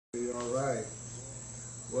All right.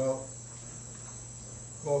 Well,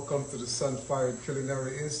 welcome to the Sunfired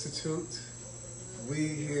Culinary Institute. We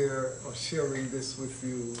here are sharing this with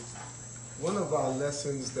you. One of our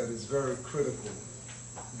lessons that is very critical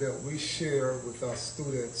that we share with our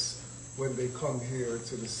students when they come here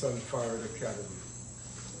to the Sunfired Academy.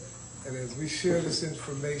 And as we share this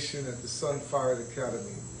information at the Sunfired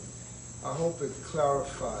Academy, I hope it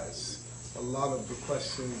clarifies a lot of the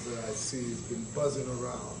questions that I see has been buzzing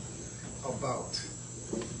around about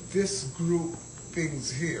this group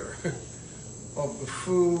things here of the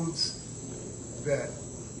foods that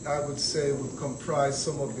I would say would comprise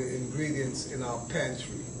some of the ingredients in our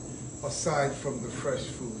pantry, aside from the fresh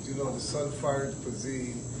foods. You know, the Sunfired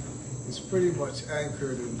cuisine is pretty much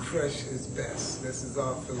anchored in fresh is best. This is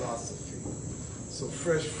our philosophy. So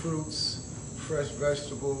fresh fruits, fresh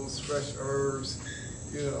vegetables, fresh herbs,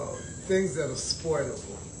 you know, things that are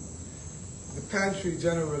spoilable. The pantry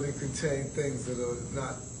generally contains things that are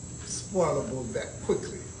not spoilable that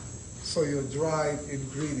quickly. So your dried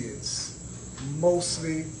ingredients,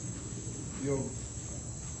 mostly your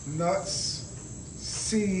nuts,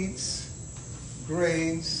 seeds,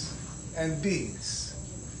 grains, and beans,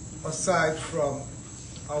 aside from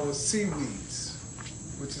our seaweeds,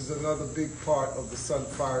 which is another big part of the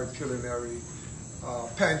Sunfired culinary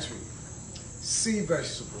pantry. Sea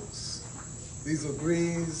vegetables. These are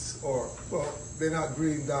greens, or, well, they're not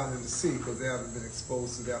green down in the sea because they haven't been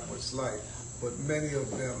exposed to that much light, but many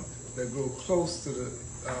of them that grow close to the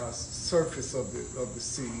surface of the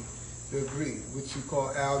sea, they're green, which you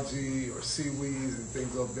call algae or seaweeds and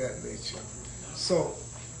things of that nature. So,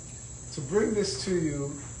 to bring this to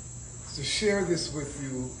you, to share this with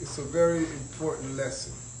you, it's a very important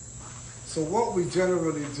lesson. So what we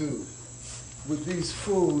generally do with these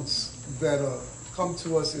foods that come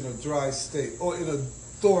to us in a dry state or in a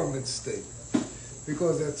dormant state,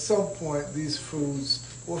 because at some point these foods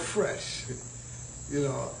were fresh. You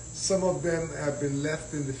know, some of them have been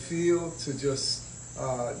left in the field to just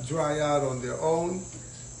dry out on their own.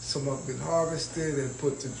 Some have been harvested and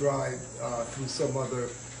put to dry through some other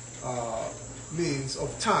means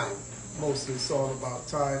of time. Mostly it's all about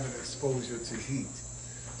time and exposure to heat.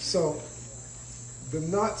 So the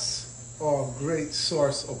nuts are a great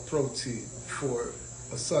source of protein for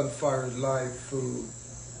a Sunfired live food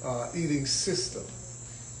eating system.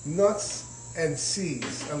 Nuts and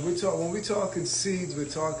seeds, and when we're talking seeds, we're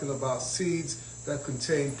talking about seeds that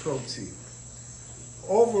contain protein.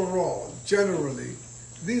 Overall, generally,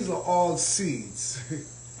 these are all seeds.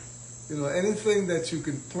 You know, anything that you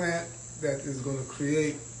can plant that is going to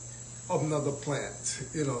create another plant,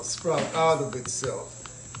 you know, sprout out of itself,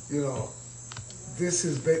 you know.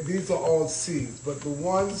 These are all seeds, but the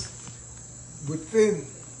ones within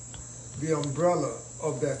the umbrella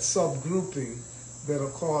of that subgrouping that are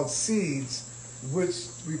called seeds, which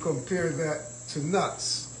we compare that to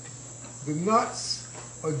nuts. The nuts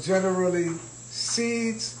are generally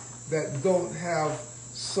seeds that don't have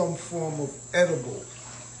some form of edible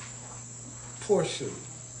portion,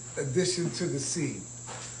 addition to the seed,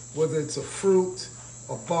 whether it's a fruit,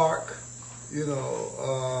 a bark, you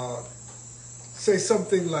know, say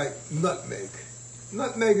something like nutmeg.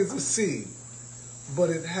 Nutmeg is a seed, but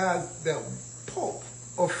it has that pulp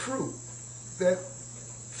or fruit that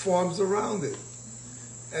forms around it.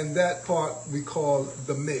 And that part we call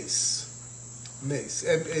the mace. Mace,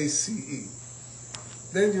 M-A-C-E.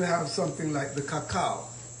 Then you have something like the cacao.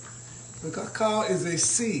 The cacao is a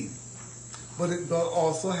seed, but it does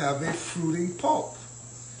also have a fruiting pulp.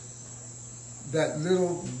 That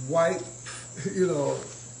little white, you know,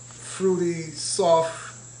 fruity,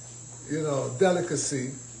 soft, you know,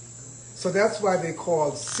 delicacy. So that's why they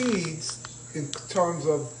call seeds in terms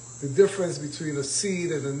of the difference between a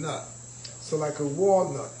seed and a nut. So like a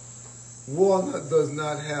walnut. Walnut does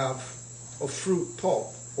not have a fruit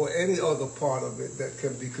pulp or any other part of it that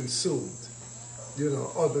can be consumed, you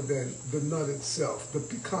know, other than the nut itself, the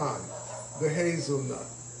pecan, the hazelnut.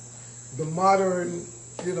 The modern,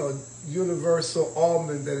 you know, universal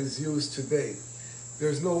almond that is used today,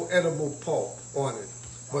 there's no edible pulp on it.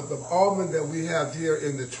 But the almond that we have here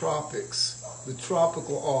in the tropics, the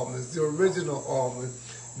tropical almonds, the original almond,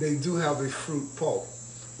 they do have a fruit pulp.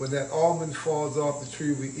 When that almond falls off the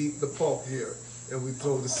tree, we eat the pulp here and we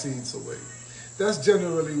throw the seeds away. That's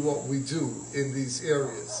generally what we do in these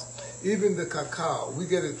areas. Even the cacao, we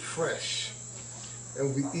get it fresh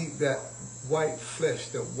and we eat that white flesh,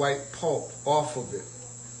 that white pulp off of it.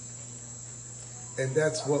 And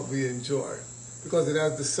that's what we enjoy, because it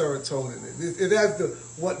has the serotonin in it. It has the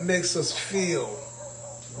what makes us feel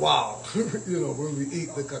wow, you know, when we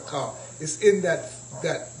eat the cacao. It's in that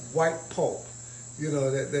white pulp,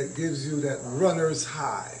 that gives you that runner's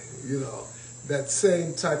high, that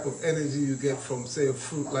same type of energy you get from, say, a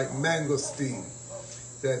fruit like mangosteen.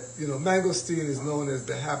 That, mangosteen is known as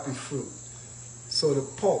the happy fruit. So the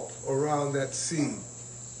pulp around that seed,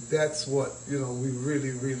 that's what, we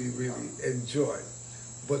really, really, really enjoy.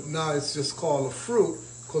 But now it's just called a fruit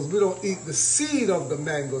because we don't eat the seed of the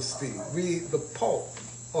mangosteen. We eat the pulp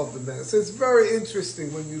of the mango. So it's very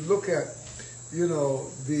interesting when you look at, you're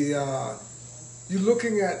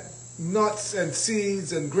looking at nuts and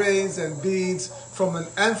seeds and grains and beans from an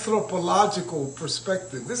anthropological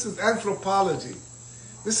perspective. This is anthropology.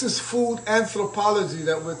 This is food anthropology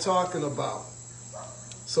that we're talking about.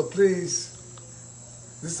 So please,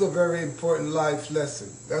 this is a very important life lesson.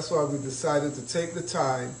 That's why we decided to take the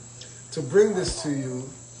time to bring this to you,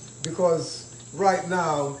 because right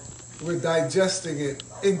now we're digesting it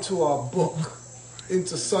into our book,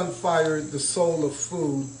 into Sunfired, The Soul of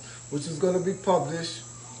Food, which is going to be published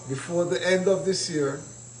before the end of this year,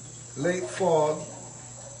 late fall,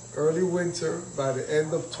 early winter. By the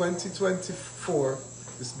end of 2024,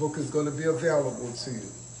 this book is going to be available to you.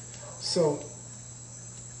 So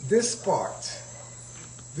this part,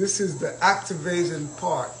 this is the activation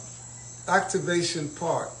part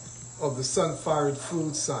of the Sunfired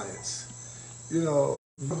Food Science.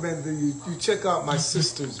 Remember, you check out my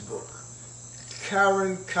sister's book,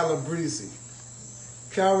 Karen Calabrese's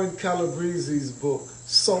book,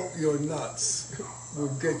 Soak Your Nuts,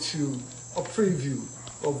 will get you a preview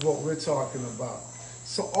of what we're talking about.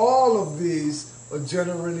 So all of these are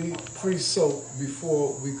generally pre-soaked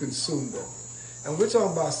before we consume them. And we're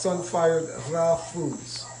talking about sun-fired raw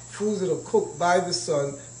foods that are cooked by the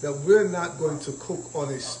sun, that we're not going to cook on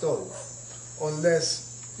a stove unless,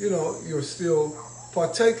 you're still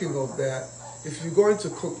partaking of that. If you're going to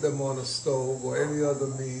cook them on a stove or any other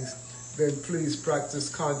means, then please practice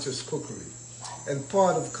conscious cookery. And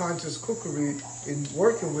part of conscious cookery in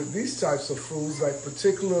working with these types of foods, like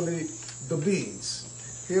particularly the beans.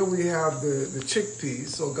 Here we have the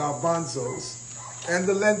chickpeas or garbanzos and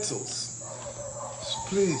the lentils. So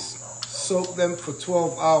please soak them for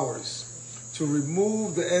 12 hours to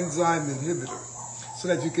remove the enzyme inhibitor so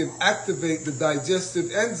that you can activate the digestive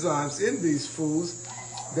enzymes in these foods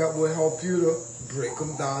that will help you to break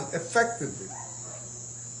them down effectively.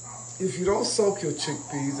 If you don't soak your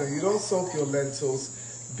chickpeas and you don't soak your lentils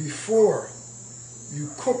before you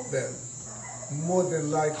cook them, more than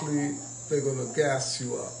likely they're going to gas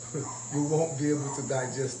you up. You won't be able to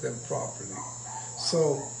digest them properly.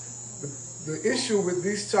 So the issue with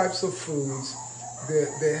these types of foods,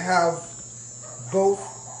 they have both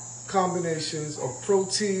combinations of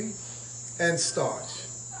protein and starch.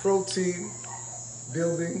 Protein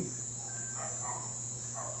building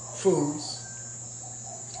foods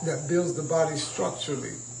that builds the body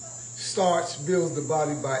structurally. Starch builds the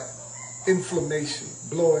body by inflammation,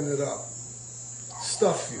 blowing it up.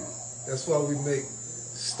 Stuff you. That's why we make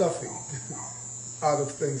stuffing out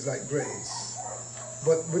of things like grains.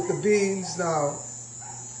 But with the beans now,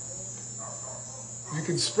 you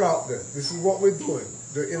can sprout them. This is what we're doing.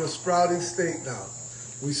 They're in a sprouting state now.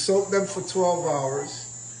 We soak them for 12 hours,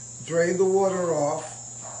 drain the water off,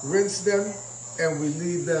 rinse them, and we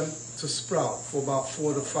leave them to sprout for about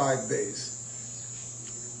 4 to 5 days.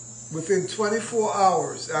 Within 24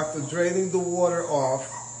 hours after draining the water off,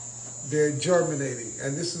 they're germinating.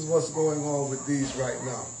 And this is what's going on with these right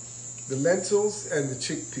now. The lentils and the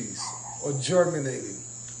chickpeas are germinating,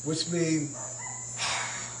 which means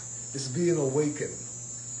it's being awakened.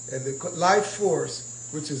 And the life force,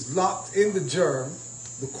 which is locked in the germ,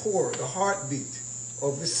 the core, the heartbeat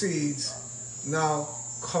of the seeds, now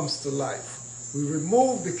comes to life. We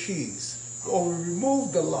remove the keys, or we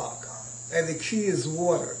remove the lock, and the key is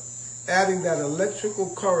water, adding that electrical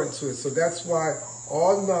current to it. So that's why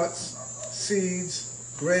all nuts, seeds,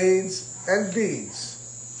 grains, and beans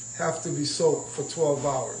have to be soaked for 12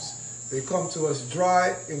 hours. They come to us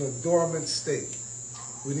dry in a dormant state.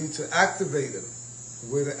 We need to activate them.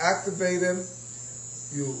 The way to activate them,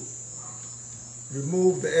 you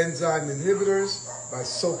remove the enzyme inhibitors by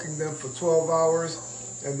soaking them for 12 hours,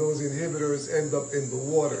 and those inhibitors end up in the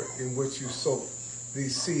water in which you soak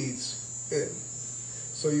these seeds in.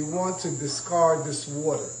 So you want to discard this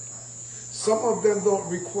water. Some of them don't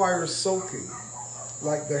require soaking,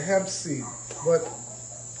 like the hemp seed, but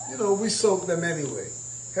we soak them anyway.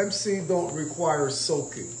 Hemp seed don't require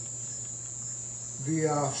soaking.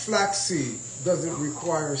 The flax seed doesn't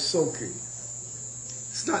require soaking.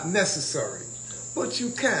 It's not necessary, but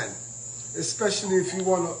you can, especially if you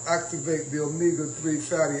want to activate the omega-3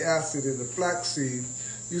 fatty acid in the flax seed.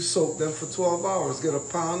 You soak them for 12 hours. Get a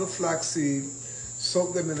pound of flax seed,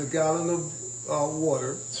 soak them in a gallon of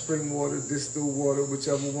water, spring water, distilled water,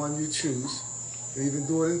 whichever one you choose. You even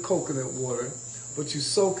do it in coconut water, but you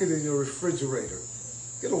soak it in your refrigerator.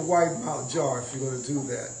 Get a wide mount jar if you're going to do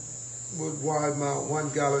that. With wide mount,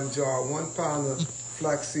 1 gallon jar, 1 pound of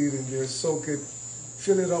flaxseed in there, soak it,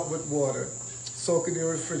 fill it up with water, soak it in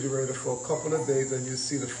your refrigerator for a couple of days, and you'll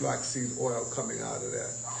see the flaxseed oil coming out of that.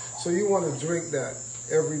 So you want to drink that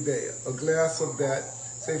every day. A glass of that,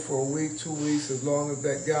 say for a week, 2 weeks, as long as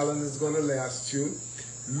that gallon is going to last you,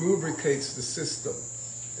 lubricates the system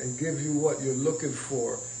and give you what you're looking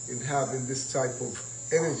for in having this type of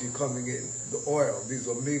energy coming in. The oil, these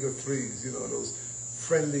omega-3s, you know, those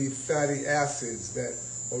friendly fatty acids that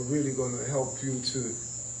are really going to help you to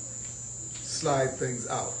slide things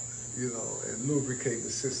out, you know, and lubricate the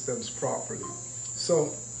systems properly.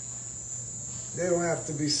 So they don't have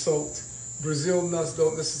to be soaked. Brazil nuts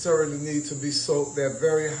don't necessarily need to be soaked. They're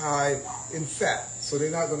very high in fat, so they're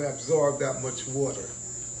not going to absorb that much water.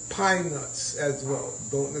 Pine nuts as well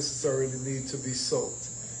don't necessarily need to be soaked.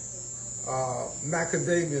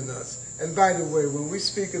 Macadamia nuts. And by the way, when we're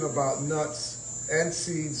speaking about nuts and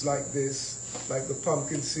seeds like this, like the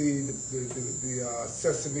pumpkin seed, the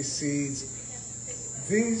sesame seeds,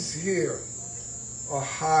 these here are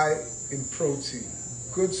high in protein,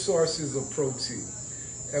 good sources of protein.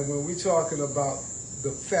 And when we're talking about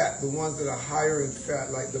the fat, the ones that are higher in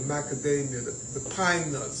fat, like the macadamia, the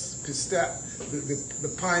pine nuts,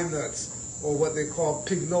 the pine nuts, or what they call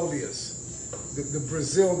pignolias, the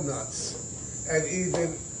Brazil nuts, and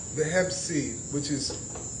even the hemp seed, which is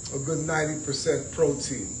a good 90%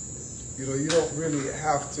 protein. You know, you don't really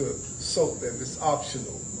have to soak them, it's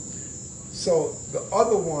optional. So the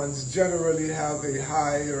other ones generally have a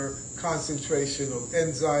higher concentration of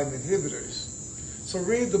enzyme inhibitors. So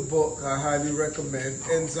read the book, I highly recommend,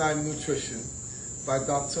 Enzyme Nutrition by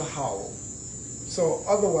Dr. Howell. So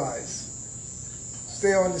otherwise,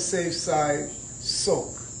 stay on the safe side,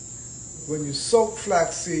 soak. When you soak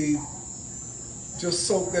flaxseed, just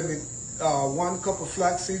soak them in 1 cup of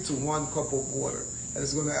flaxseed to 1 cup of water. And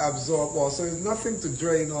it's going to absorb all. So there's nothing to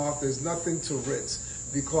drain off, there's nothing to rinse,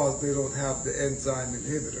 because they don't have the enzyme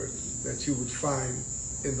inhibitor that you would find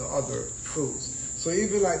in the other foods. So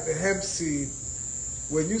even like the hemp seed,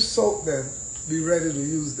 when you soak them, be ready to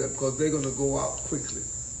use them, because they're going to go out quickly,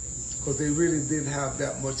 because they really didn't have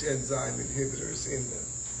that much enzyme inhibitors in them.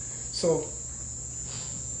 So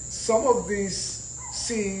some of these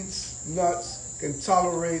seeds, nuts, can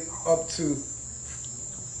tolerate up to,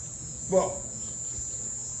 well,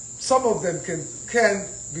 some of them can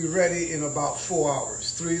be ready in about 4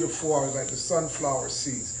 hours, 3 to 4 hours, like the sunflower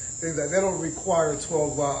seeds. Things like that. They don't require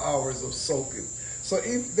 12 hours of soaking. So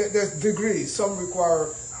if there's degrees. Some require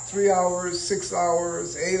 3 hours, 6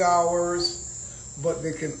 hours, 8 hours, but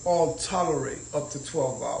they can all tolerate up to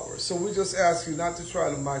 12 hours. So we just ask you not to try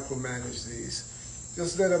to micromanage these.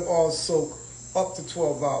 Just let them all soak up to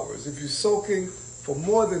 12 hours. If you're soaking for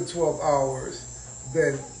more than 12 hours,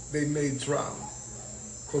 then they may drown.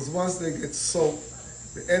 Because once they get soaked,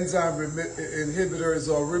 the enzyme inhibitors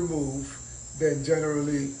are removed, then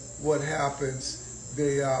generally what happens,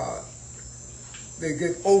 they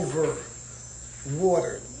get over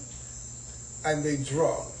watered and they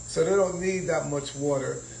draw. So they don't need that much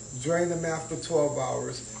water. Drain them after 12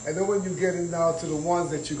 hours. And then when you get in now to the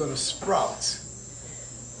ones that you're going to sprout,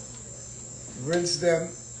 rinse them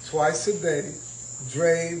twice a day,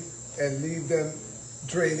 drain, and leave them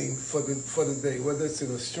draining for the day, whether it's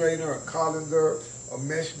in a strainer, a colander, a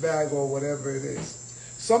mesh bag, or whatever it is.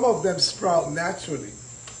 Some of them sprout naturally,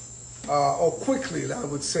 or quickly, I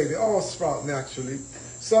would say. They all sprout naturally.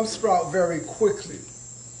 Some sprout very quickly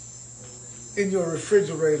in your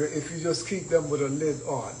refrigerator if you just keep them with a lid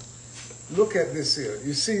on. Look at this here.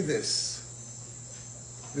 You see this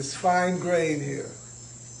fine grain here.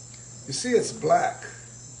 You see it's black.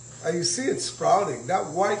 And you see it sprouting. That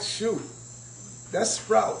white shoot, that's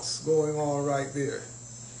sprouts going on right there.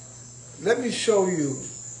 Let me show you,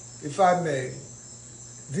 if I may,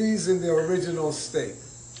 these in their original state.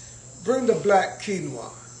 Bring the black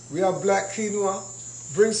quinoa. We have black quinoa.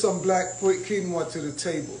 Bring some black quinoa to the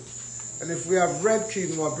table. And if we have red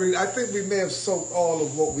quinoa, I think we may have soaked all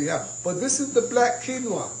of what we have. But this is the black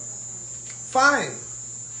quinoa. Fine.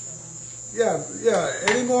 Yeah.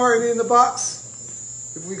 Any more? Any in the box?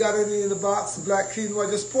 If we got any in the box, black quinoa,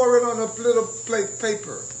 just pour it on a little plate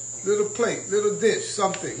paper, little dish,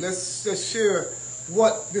 something. Let's just share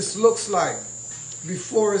what this looks like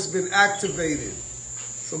before it's been activated.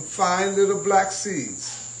 Some fine little black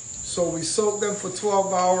seeds. So we soaked them for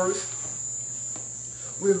 12 hours.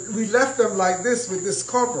 We left them like this with this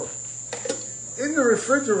cover in the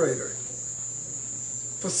refrigerator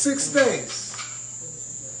for 6 days.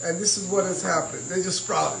 And this is what has happened. They just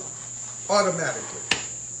sprouted automatically.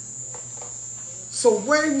 So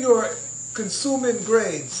when you're consuming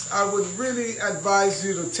grains, I would really advise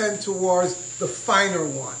you to tend towards the finer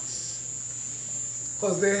ones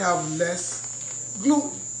because they have less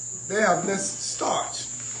gluten, they have less starch,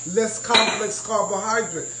 less complex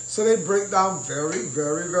carbohydrate, so they break down very,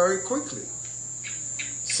 very, very quickly.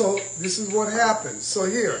 So this is what happens. So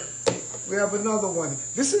here, we have another one.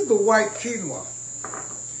 This is the white quinoa.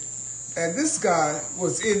 And this guy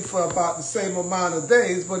was in for about the same amount of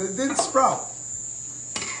days, but it didn't sprout.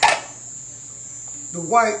 The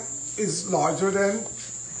white is larger than,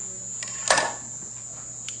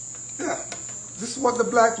 yeah, this is what the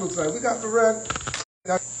black looks like. We got the red,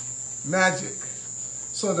 magic.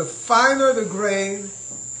 So the finer the grain,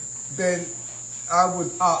 then I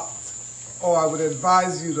would opt, or I would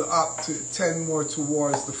advise you to opt to tend more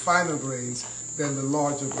towards the finer grains than the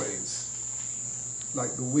larger grains,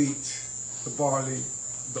 like the wheat, the barley,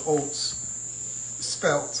 the oats, the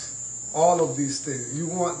spelt, all of these things. You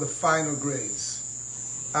want the finer grains.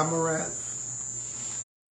 Amaranth.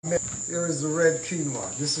 Here is the red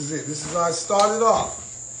quinoa. This is it. This is how I started off.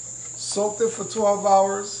 Soaked it for 12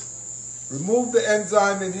 hours. Removed the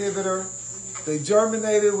enzyme inhibitor. They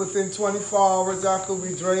germinated within 24 hours after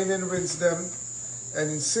we drain and rinse them. And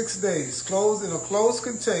in 6 days, closed in a closed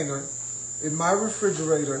container in my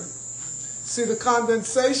refrigerator. See the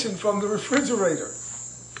condensation from the refrigerator.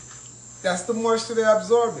 That's the moisture they're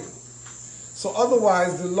absorbing. So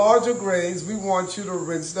otherwise, the larger grains, we want you to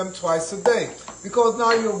rinse them twice a day because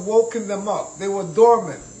now you've woken them up. They were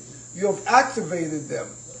dormant. You have activated them.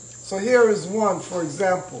 So here is one, for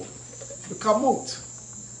example, the kamut.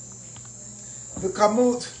 The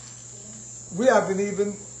kamut, we haven't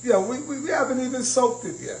even soaked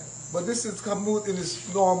it yet. But this is kamut in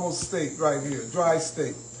its normal state right here, dry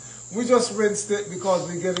state. We just rinsed it because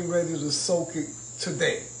we're getting ready to soak it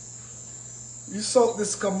today. You soak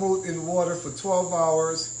this kamut in water for 12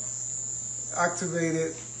 hours, activate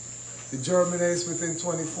it, it germinates within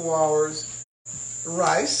 24 hours.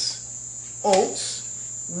 Rice,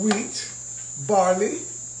 oats, wheat, barley,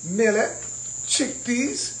 millet,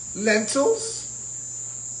 chickpeas, lentils,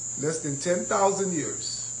 less than 10,000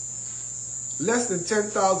 years. Less than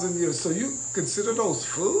 10,000 years. So you consider those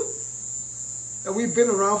food? And we've been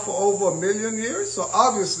around for over 1 million years, so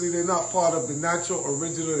obviously they're not part of the natural,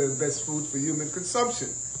 original, and best food for human consumption.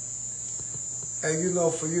 And you know,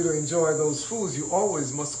 for you to enjoy those foods, you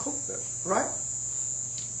always must cook them, right?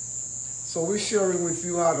 So we're sharing with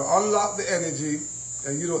you how to unlock the energy,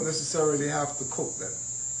 and you don't necessarily have to cook them.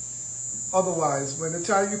 Otherwise, when the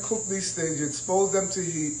time you cook these things, you expose them to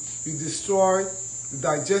heat, you destroy the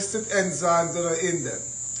digestive enzymes that are in them.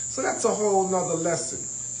 So that's a whole nother lesson.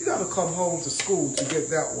 You got to come home to school to get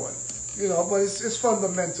that one, you know, but it's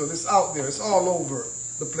fundamental. It's out there. It's all over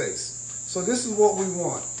the place. So this is what we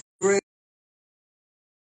want. Great.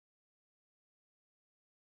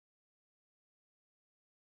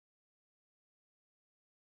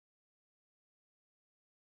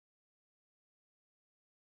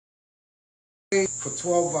 For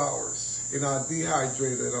 12 hours in our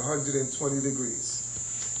dehydrator at 120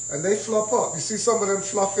 degrees. And they fluff up. You see some of them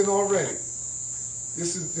fluffing already.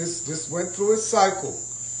 This went through its cycle.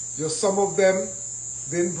 Just some of them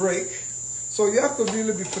didn't break. So you have to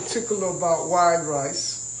really be particular about wild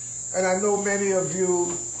rice. And I know many of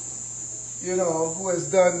you, you know, who has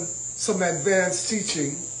done some advanced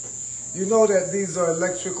teaching, you know that these are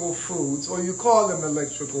electrical foods, or you call them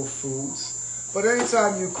electrical foods. But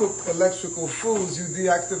anytime you cook electrical foods, you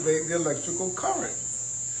deactivate the electrical current.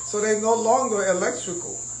 So they're no longer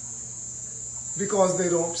electrical because they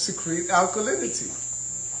don't secrete alkalinity.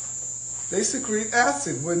 They secrete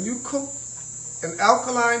acid. When you cook an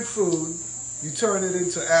alkaline food, you turn it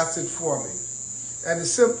into acid forming. And the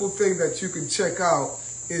simple thing that you can check out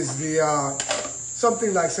is the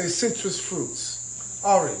something like, say, citrus fruits,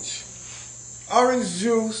 orange. Orange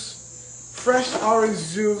juice, fresh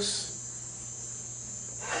orange juice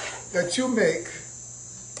that you make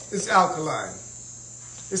is alkaline.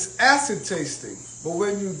 It's acid tasting, but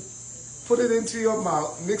when you put it into your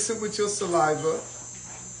mouth, mix it with your saliva,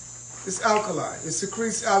 it's alkaline. It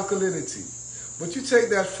secretes alkalinity. But you take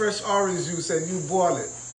that fresh orange juice and you boil it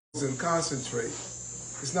and concentrate.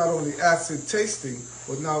 It's not only acid tasting,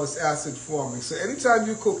 but now it's acid forming. So anytime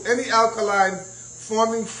you cook any alkaline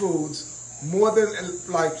forming foods, more than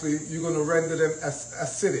likely you're going to render them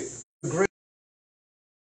acidic.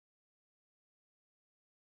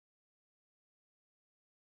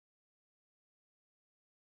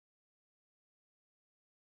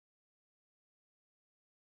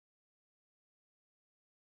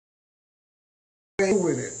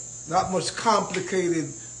 in it, not much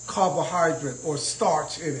complicated carbohydrate or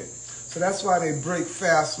starch in it. So that's why they break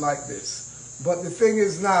fast like this. But the thing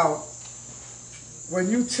is now, when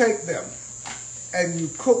you take them and you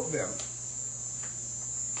cook them,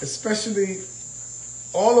 especially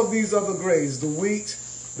all of these other grains, the wheat,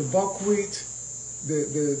 the buckwheat,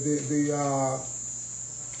 the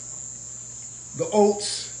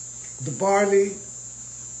oats, the barley,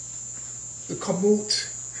 the kamut,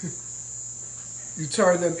 you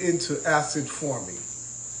turn them into acid forming.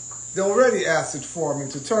 They're already acid forming.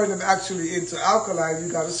 To turn them actually into alkaline, you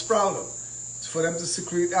got to sprout them for them to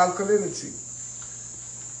secrete alkalinity.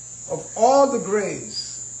 Of all the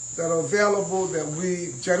grains that are available that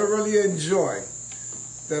we generally enjoy,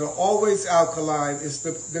 that are always alkaline, is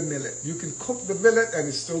the millet. You can cook the millet and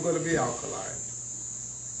it's still going to be alkaline.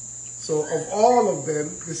 So of all of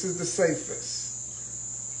them, this is the safest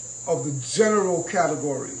of the general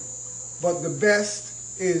category. But the best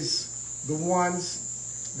is the ones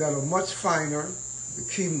that are much finer, the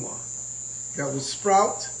quinoa, that will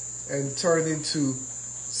sprout and turn into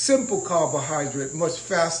simple carbohydrate much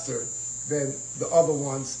faster than the other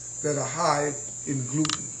ones that are high in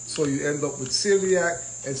gluten. So you end up with celiac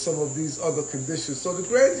and some of these other conditions. So the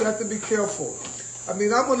grains, you have to be careful. I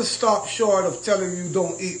mean, I'm going to stop short of telling you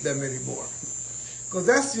don't eat them anymore, because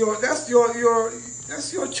that's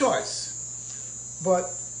your choice.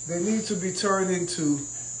 But they need to be turned into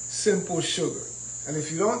simple sugar. And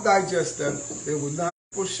if you don't digest them, they will not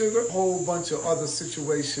be sugar. A whole bunch of other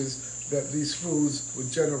situations that these foods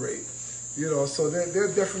would generate. You know, so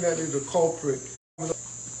they're definitely the culprit.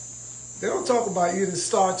 They don't talk about eating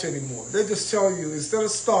starch anymore. They just tell you, instead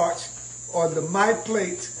of starch, on the My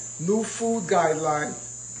Plate new food guideline,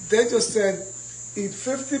 they just said eat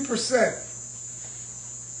 50%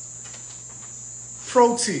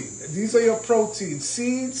 protein. These are your proteins: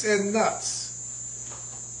 seeds and nuts,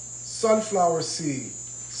 sunflower seed,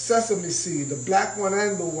 sesame seed, the black one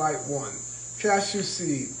and the white one, cashew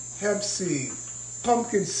seed, hemp seed,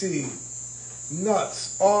 pumpkin seed,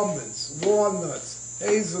 nuts, almonds, walnuts,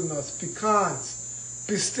 hazelnuts, pecans,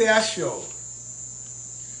 pistachio.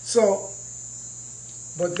 So,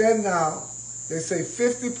 but then now they say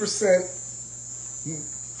 50%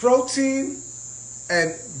 protein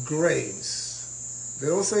and grains. They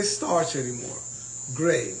don't say starch anymore,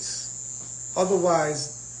 grains.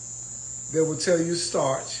 Otherwise, they will tell you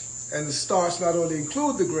starch. And the starch not only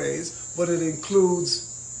includes the grains, but it includes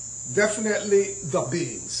definitely the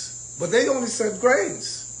beans. But they only said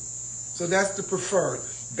grains. So that's the preferred,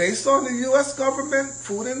 based on the U.S. government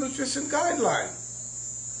Food and Nutrition Guideline.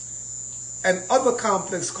 And other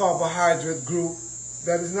complex carbohydrate group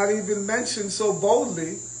that is not even mentioned so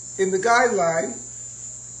boldly in the guideline,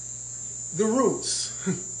 the roots.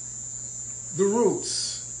 The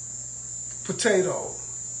roots, potato,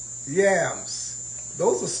 yams,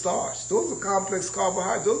 those are starch. Those are complex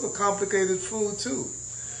carbohydrates. Those are complicated food too.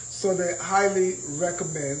 So they highly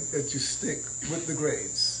recommend that you stick with the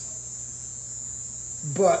grains.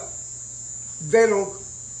 But they don't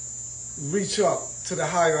reach up to the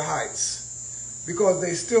higher heights, because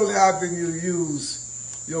they still having you use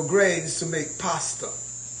your grains to make pasta,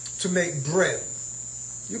 to make bread.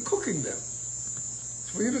 You're cooking them.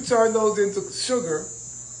 For you to turn those into sugar,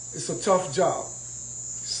 it's a tough job.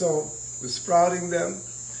 So we're sprouting them,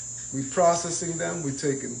 we're processing them, we're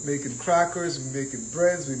making crackers, we're making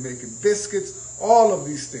breads, we're making biscuits, all of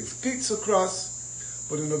these things. Pizza crust,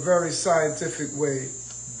 but in a very scientific way,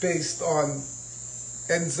 based on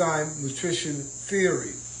enzyme nutrition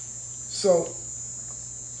theory. So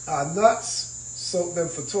nuts, soak them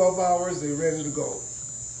for 12 hours, they're ready to go.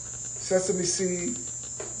 Sesame seed,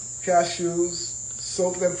 cashews,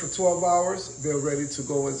 soak them for 12 hours, they're ready to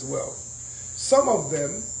go as well. Some of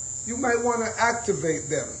them, you might want to activate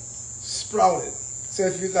them, sprout it. So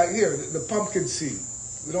if you like here, the pumpkin seed.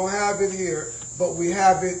 We don't have it here, but we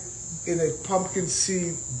have it in a pumpkin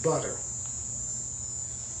seed butter.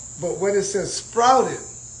 But when it says sprouted,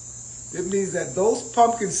 it means that those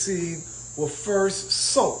pumpkin seeds were first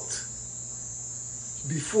soaked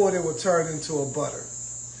before they were turned into a butter,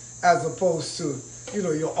 as opposed to, you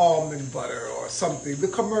know, your almond butter or something, the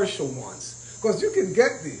commercial ones. Because you can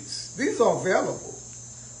get these. These are available,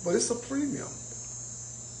 but it's a premium.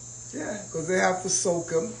 Yeah, because they have to soak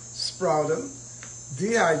them, sprout them,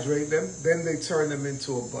 dehydrate them, then they turn them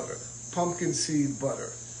into a butter. Pumpkin seed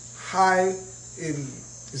butter. High in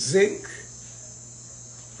zinc,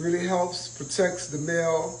 really helps, protects the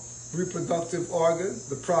male reproductive organ,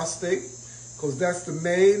 the prostate, because that's the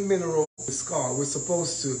main mineral in the skull. We're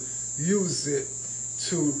supposed to use it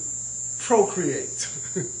to procreate.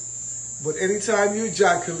 But anytime you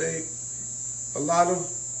ejaculate, a lot of,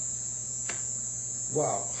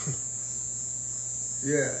 wow,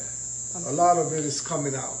 yeah, a lot of it is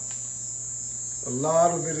coming out. A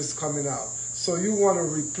lot of it is coming out. So you want to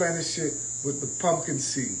replenish it with the pumpkin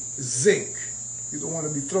seed, zinc. You don't want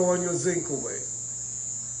to be throwing your zinc away.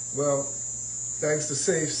 Well, thanks to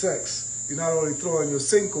safe sex, you're not only throwing your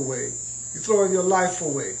zinc away, you're throwing your life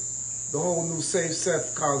away. The whole new safe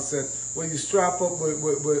sex concept, where you strap up with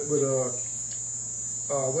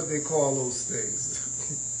what they call those things.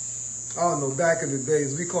 I don't know, back in the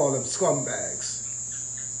days, we call them scumbags.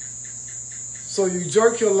 So you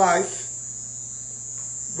jerk your life,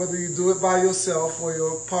 whether you do it by yourself or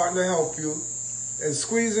your partner help you, and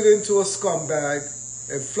squeeze it into a scumbag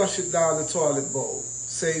and flush it down the toilet bowl.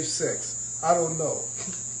 Save sex. I don't know.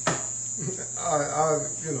 I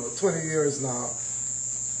 20 years now,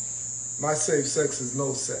 my safe sex is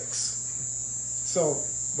no sex. So,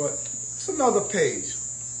 but it's another page.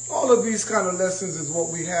 All of these kind of lessons is what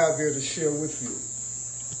we have here to share with you.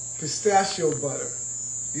 Pistachio butter.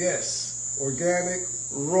 Yes, organic,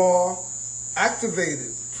 raw,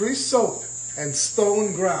 activated, pre-soaked, and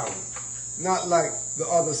stone ground. Not like the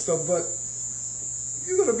other stuff, but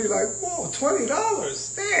you're going to be like, whoa,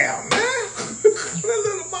 $20? Damn, man. For a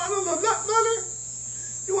little bottle of nut butter?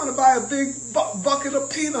 You want to buy a big bucket of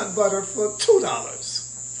peanut butter for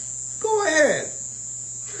 $2. Go ahead.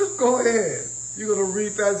 Go ahead. You're going to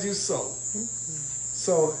reap as you sow.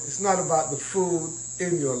 So it's not about the food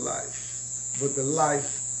in your life, but the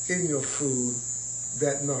life in your food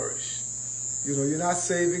that nourish. You know, you're not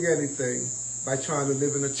saving anything by trying to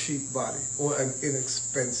live in a cheap body or an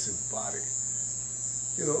inexpensive body.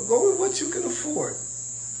 You know, go with what you can afford.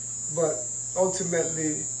 But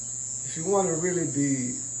ultimately, if you want to really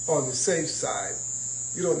be on the safe side,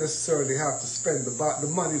 you don't necessarily have to spend the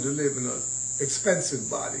money to live in an expensive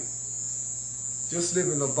body. Just live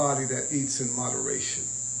in a body that eats in moderation.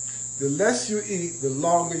 The less you eat, the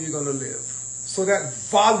longer you're going to live. So that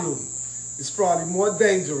volume is probably more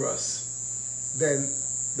dangerous than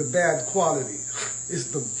the bad quality. It's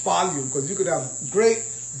the volume, because you could have great,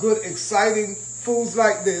 good, exciting foods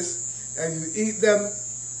like this, and you eat them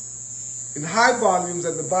in high volumes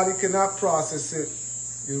and the body cannot process it,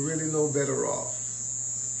 you're really no better off.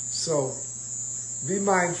 So be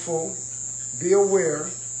mindful, be aware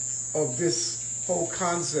of this whole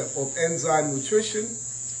concept of enzyme nutrition,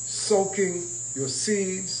 soaking your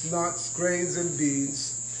seeds, nuts, grains, and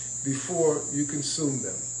beans before you consume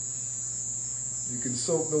them. You can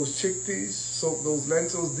soak those chickpeas, soak those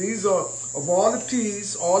lentils. These are, of all the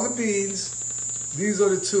peas, all the beans, these are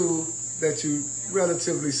the two that you're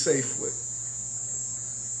relatively safe with.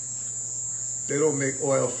 They don't make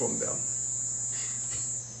oil from them.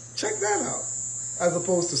 Check that out. As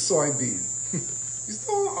opposed to soybean. You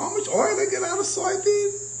know how much oil they get out of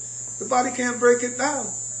soybean? The body can't break it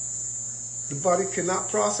down. The body cannot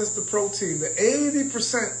process the protein. The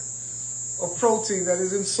 80% of protein that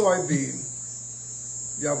is in soybean,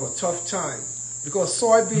 you have a tough time. Because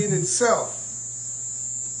soybean itself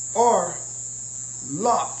are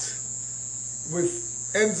locked with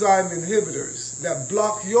enzyme inhibitors that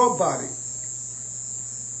block your body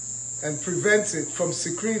and prevent it from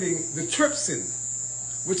secreting the trypsin,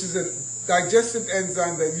 which is a digestive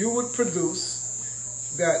enzyme that you would produce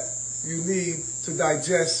that you need to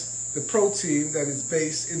digest the protein that is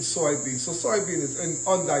based in soybean. So soybean is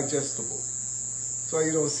undigestible. So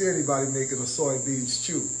you don't see anybody making a soybean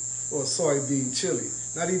stew or a soybean chili,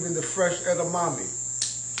 not even the fresh edamame.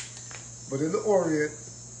 But in the Orient,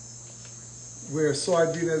 where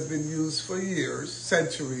soybean has been used for years,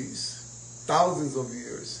 centuries, thousands of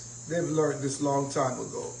years, they've learned this long time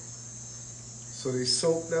ago. So they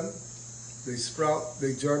soak them, they sprout,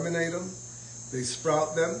 they germinate them, they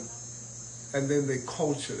sprout them, and then they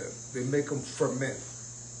culture them. They make them ferment.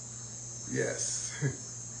 Yes.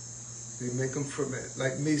 They make them ferment,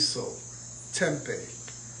 like miso, tempeh,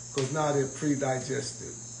 because now they're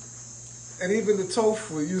pre-digested. And even the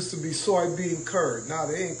tofu used to be soybean curd. Now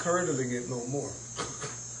they ain't curdling it no more.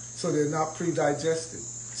 So they're not pre-digested.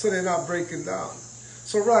 So they're not breaking down.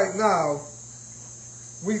 So right now,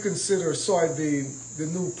 we consider soybean the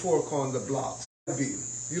new pork on the block.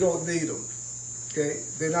 Soybean, you don't need them, okay?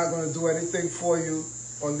 They're not going to do anything for you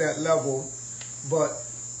on that level, but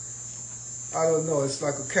I don't know, it's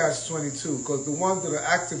like a catch-22, because the ones that are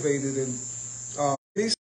activated in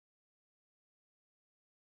these,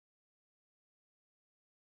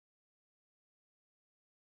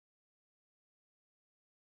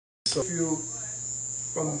 so you,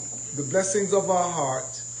 from the blessings of our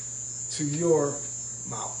heart to your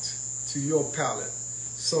mouth, to your palate.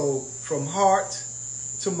 So from heart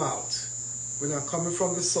to mouth, We're not coming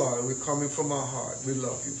from the soil. We're coming from our heart. We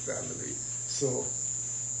love you, family. So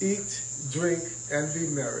eat, drink, and be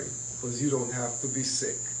merry, because you don't have to be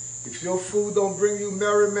sick. If your food don't bring you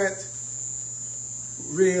merriment,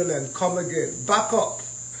 reel and come again. Back up.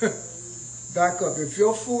 Back up. If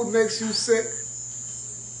your food makes you sick,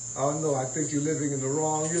 I don't know, I think you're living in the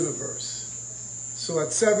wrong universe. So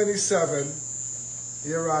at 77,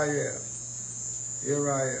 here I am.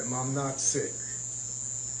 Here I am. I'm not sick.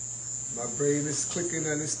 My brain is clicking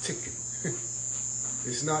and it's ticking.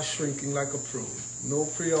 It's not shrinking like a prune. No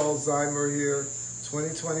pre-Alzheimer here.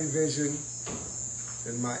 20/20 vision.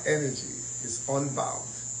 And my energy is unbound.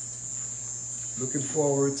 Looking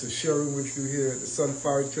forward to sharing with you here at the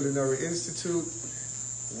Sunfired Culinary Institute.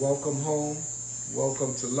 Welcome home.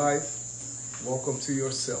 Welcome to life. Welcome to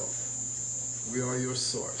yourself. We are your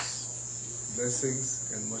source.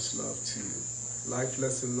 Blessings and much love to you. Life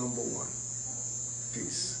lesson number 1.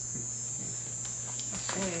 Peace.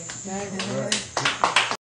 Okay. All right.